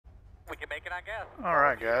can make it, I guess.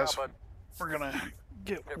 Alright guys, we're gonna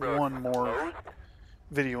get one more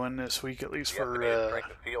video in this week, at least for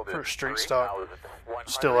Street Stock.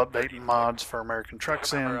 Still updating mods for American Truck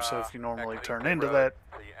Sim, so if you normally turn into that,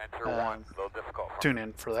 tune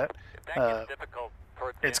in for that.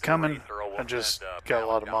 It's coming. I just got a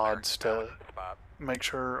lot of mods to make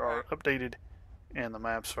sure are updated, and the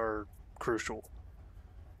maps are crucial.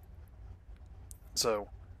 So,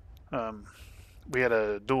 we had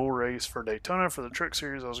a dual race for Daytona for the Truck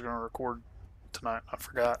Series I was going to record tonight. I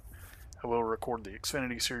forgot. I will record the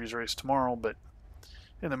Xfinity Series race tomorrow, but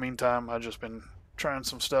in the meantime, I've just been trying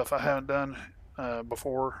some stuff I haven't done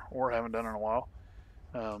before or haven't done in a while.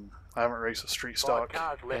 I haven't raced a Street Stock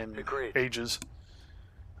in ages.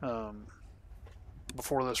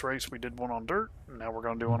 Before this race, we did one on dirt, and now we're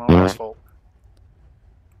going to do one on asphalt.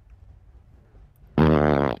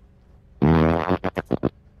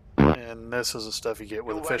 And this is the stuff you get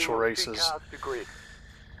with official races,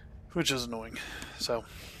 which is annoying. So,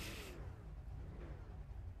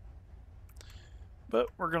 but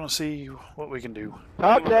we're gonna see what we can do.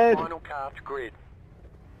 Update.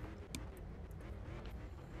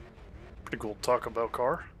 Pretty cool Taco Bell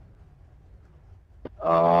car.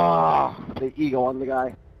 The ego on the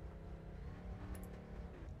guy.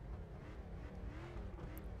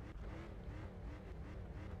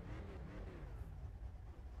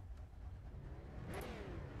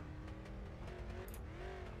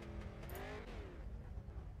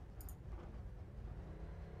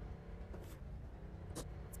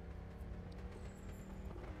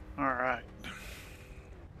 All right.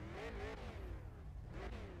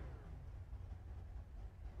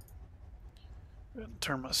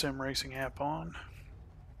 Turn my sim racing app on.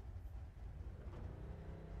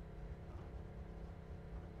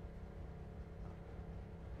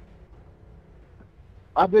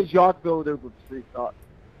 I've been Jacques builder with Street Stock.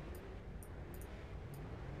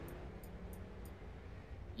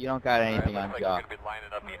 You don't got anything on Jock. Be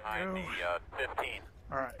lining up behind the 15.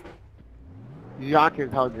 All right. Jacques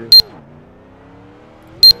is hungry.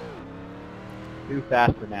 Too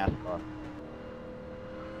fast for NASCAR.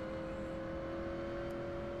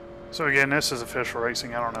 So again, this is official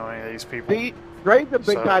racing. I don't know any of these people. See, Dre's a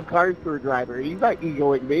big-time car tour driver. He's not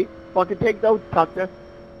egoing me. Fucking take notes, Tucker.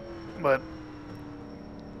 But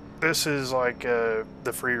this is like the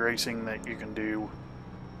free racing that you can do.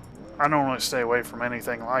 I normally stay away from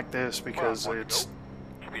anything like this because it's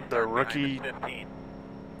the rookie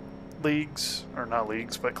leagues, or not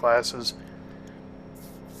leagues, but classes,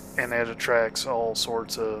 and it attracts all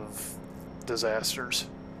sorts of disasters.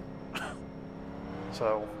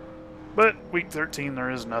 So, but week 13 there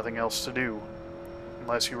is nothing else to do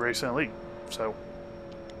unless you race in a league. So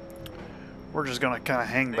we're just going to kind of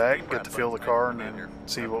hang back, get to feel the car, and then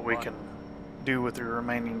see what we can do with the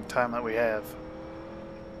remaining time that we have.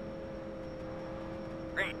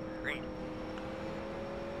 Green.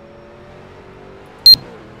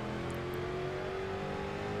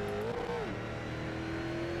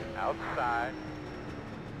 Outside.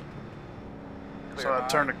 So I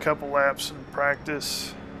turned a couple laps in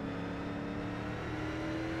practice.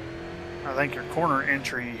 I think your corner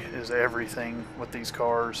entry is everything with these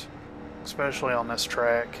cars, especially on this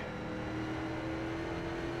track.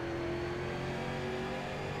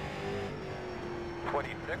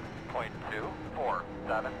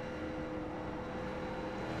 .247.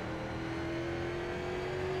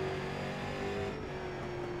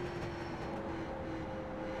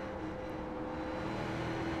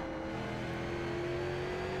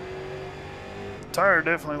 Tire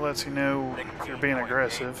definitely lets you know if you're being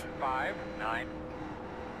aggressive. 59.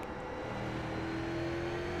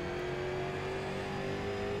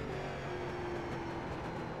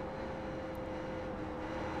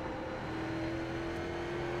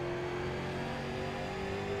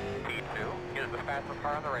 P2 is the fastest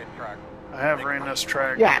car on the racetrack. I have ran this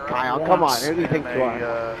track. Yeah, Kyle, come on. once Who do you think in you a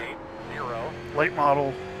are? 0. late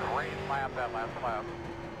model. Great lap that last lap.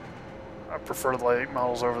 I prefer the late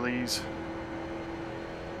models over these.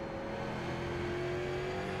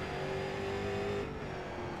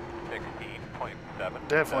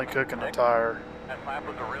 Definitely cooking the tire. That lap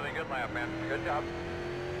was a really good lap, man. Good job.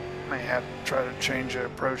 May have to try to change the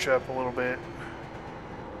approach up a little bit.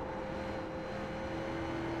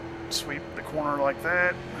 Sweep the corner like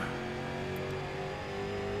that.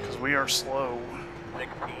 Because we are slow.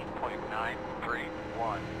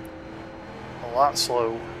 16.931. A lot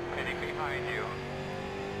slow. Hitting behind you.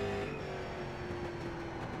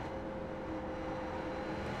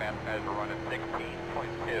 Fast guys are running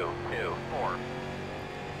 16.224.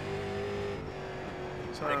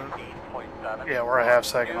 So, 16.7. yeah, we're a half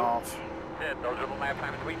second off. it. Those are the lap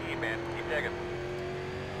times we need, man. Keep digging.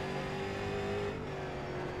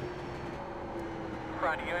 In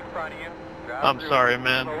front of you, in front of you. Drive I'm through. sorry,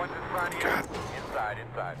 man. Slow ones in front of you. Inside,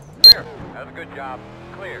 inside. Clear. That was a good job.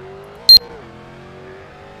 Clear.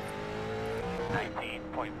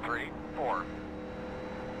 19.34.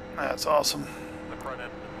 That's awesome. The front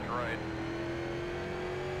end destroyed.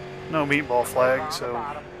 No meatball flag, On the so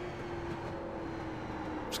bottom.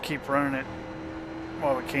 just keep running it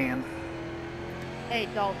while we can. Hey,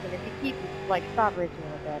 Dalton, if you keep, like, stop racing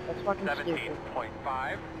like that. That's fucking stupid.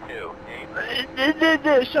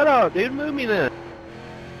 17.528. Shut up, dude. Move me then.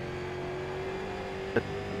 I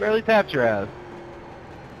barely tapped your ass.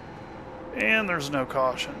 And there's no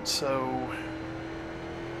caution, so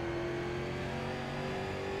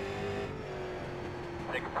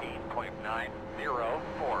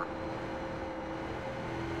 16.904.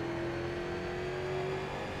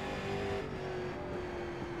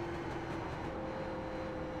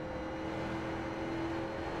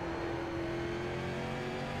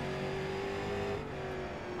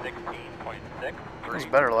 that was a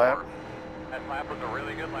better lap. That lap was a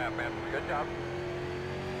really good lap, man. Good job.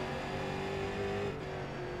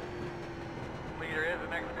 Leader is the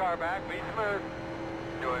next car back. Be smooth.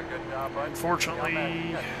 Doing a good job, bud.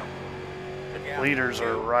 Unfortunately, leaders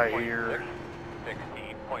are right here.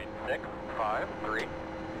 16.653.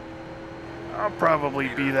 I'll probably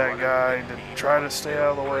be that guy to try to stay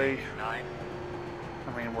out of the way. I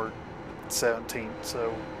mean, we're 17th,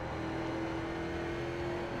 so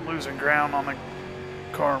losing ground on the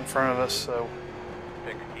car in front of us, so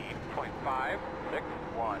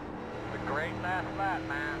 16.561. The great last lap,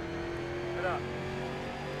 man. Get up.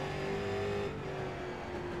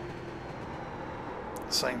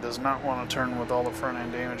 this thing does not want to turn with all the front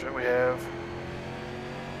end damage that we have.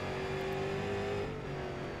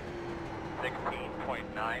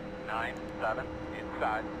 16.997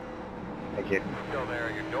 inside. Thank you. Still there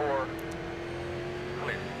at your door.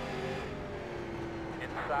 Clear.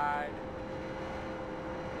 Inside.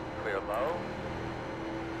 Clear low.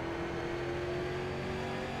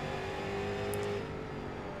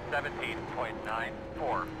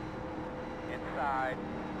 $17.94. Inside.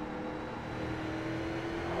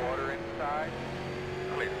 Quarter inside.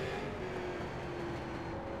 Clear.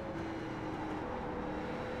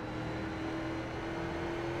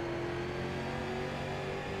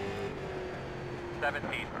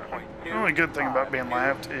 The only good thing about being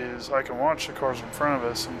lapped is I can watch the cars in front of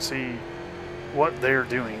us and see what they're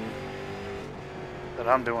doing that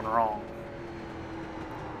I'm doing wrong.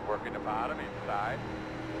 Working the bottom inside.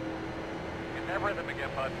 In that rhythm again,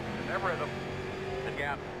 bud. In that rhythm. The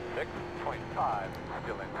gap 6.5.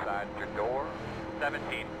 Still inside your door.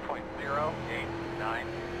 17.089.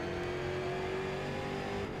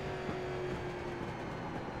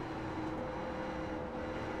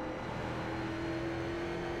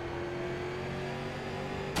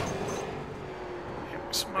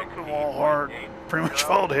 Smoked the wall hard. Pretty much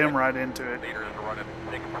followed him right into it. Leader is running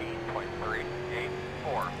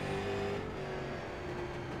 16.384.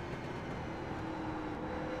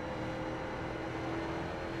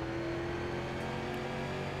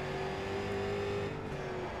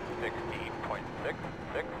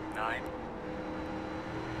 .669.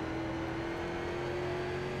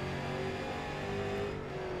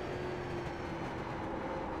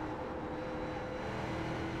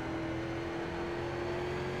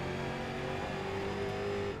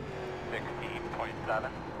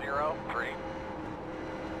 .703.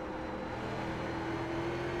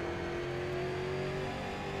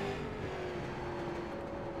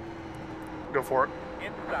 Go for it.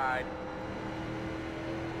 Inside.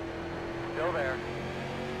 Still there.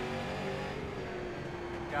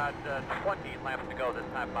 Got 20 laps to go this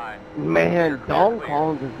time by. Man, Don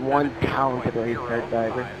Collins is one talented race car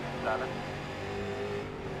driver. 7.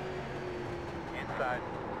 Inside.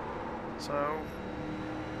 So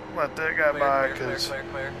let that guy by because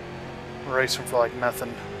Clear. we're racing for like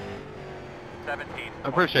nothing. 17. I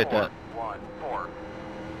appreciate that. 14.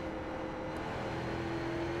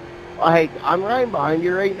 Like, I'm right behind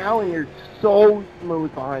you right now, and you're so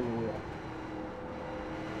smooth behind the wheel.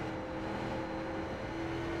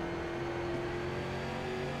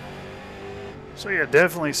 So yeah,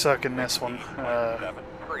 definitely suck in this one.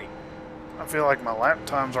 7.3. I feel like my lap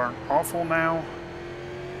times aren't awful now,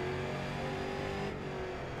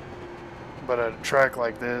 but at a track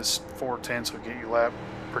like this, 4/10 will get you lapped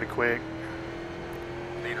pretty quick.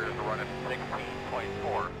 Leader is running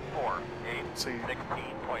 16.448. See,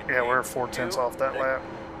 16.8. yeah, we're 4/10 off that lap,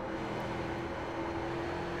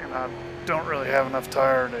 and I don't really have enough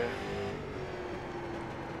tire to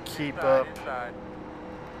keep up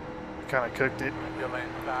kind of cooked it. Still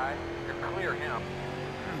inside. You're clear him.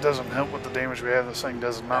 It doesn't help with the damage we have. This thing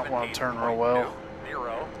does not want to turn real well.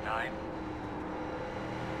 0.09.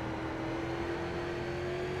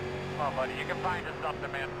 Come on, buddy. You can find us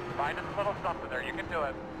something, man. Find us a little something there. You can do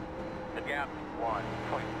it. Again,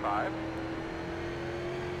 1.5.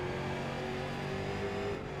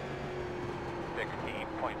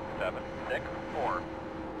 16.764.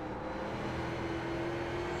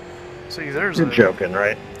 See, there's You're a joking,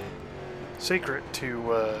 right? secret to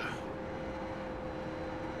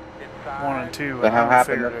Inside. 1 and 2. So I how haven't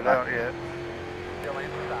happened figured this it out yet. Still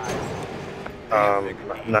inside.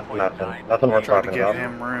 Nothing. Nothing we're Try to talking give about.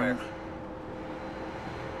 him room.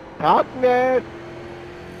 Darkness!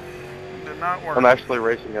 Did not work. I'm actually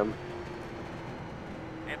racing him.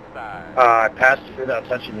 Inside. I passed you without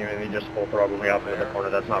touching you, and he just full throttled me off into the corner.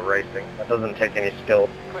 That's not racing. That doesn't take any skill.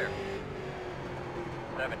 Clear.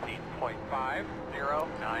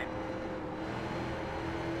 17.509.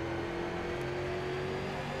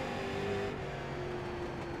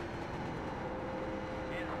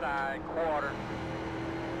 Inside quarter.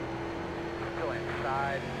 Still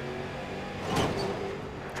inside.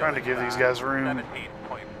 Trying to give these guys room.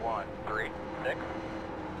 17.136.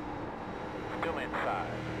 Still inside.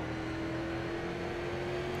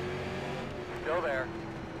 Still there.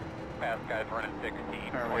 Fast guys running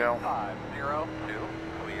 16.502. There we go.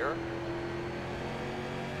 Clear.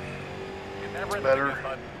 You never hit Better. the begin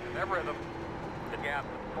button. You never hit the gap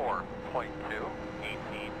 4.2.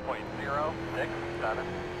 18.067.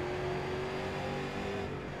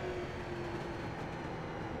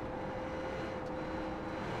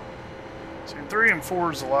 See, 3 and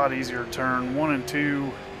 4 is a lot easier to turn. 1 and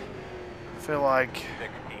 2, I feel like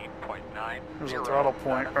 16.9. there's a throttle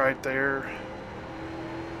point right there.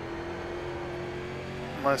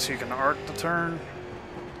 Unless you can arc the turn,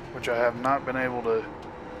 which I have not been able to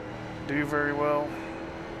do very well.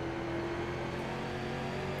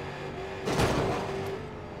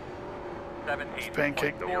 Just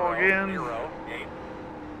pancake the wall again.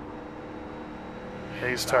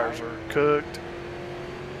 These tires are cooked.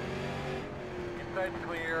 Inside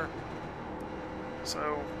clear.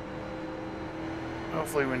 So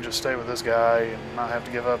hopefully we can just stay with this guy and not have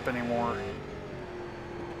to give up any more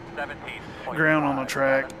 17. ground on the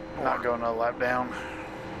track, not go another lap down.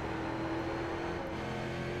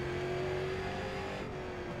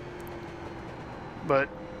 But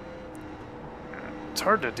it's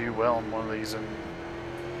hard to do well in one of these, and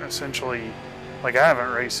essentially, like, I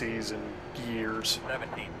haven't raced these in years.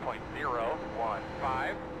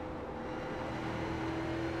 17.015.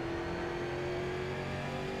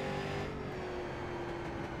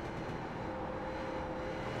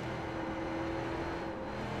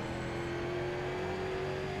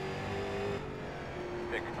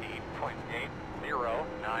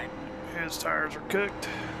 His tires are cooked.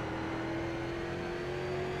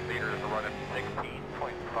 Leaders are running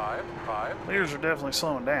 16.55. Leaders are definitely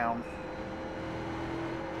slowing down.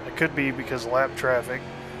 It could be because of lap traffic.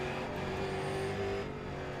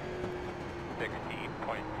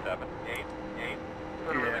 16.788.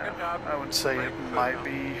 Did a really good job. I would say it might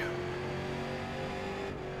be.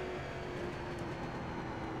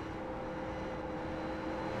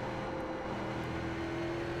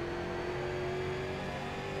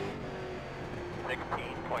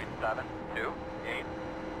 .728.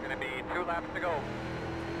 Gonna be 2 laps to go.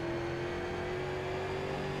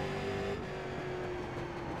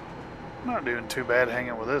 I'm not doing too bad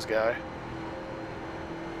hanging with this guy.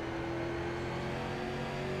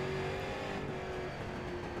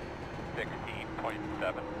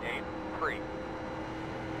 .783.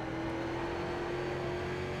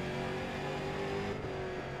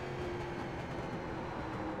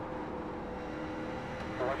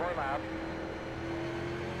 Four more laps.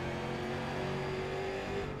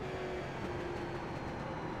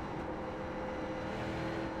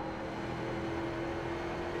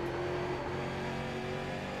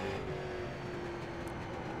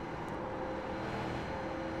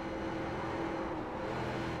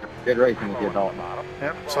 Good racing with you, Dalton.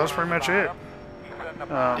 Yep, so that's pretty much it.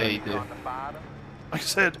 Yeah, you do. Like I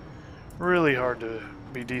said, really hard to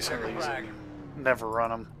be decent at these and never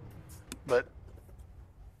run them. But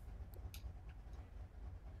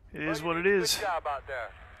it is what it is. Good job out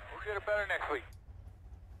there. We'll get it better next week.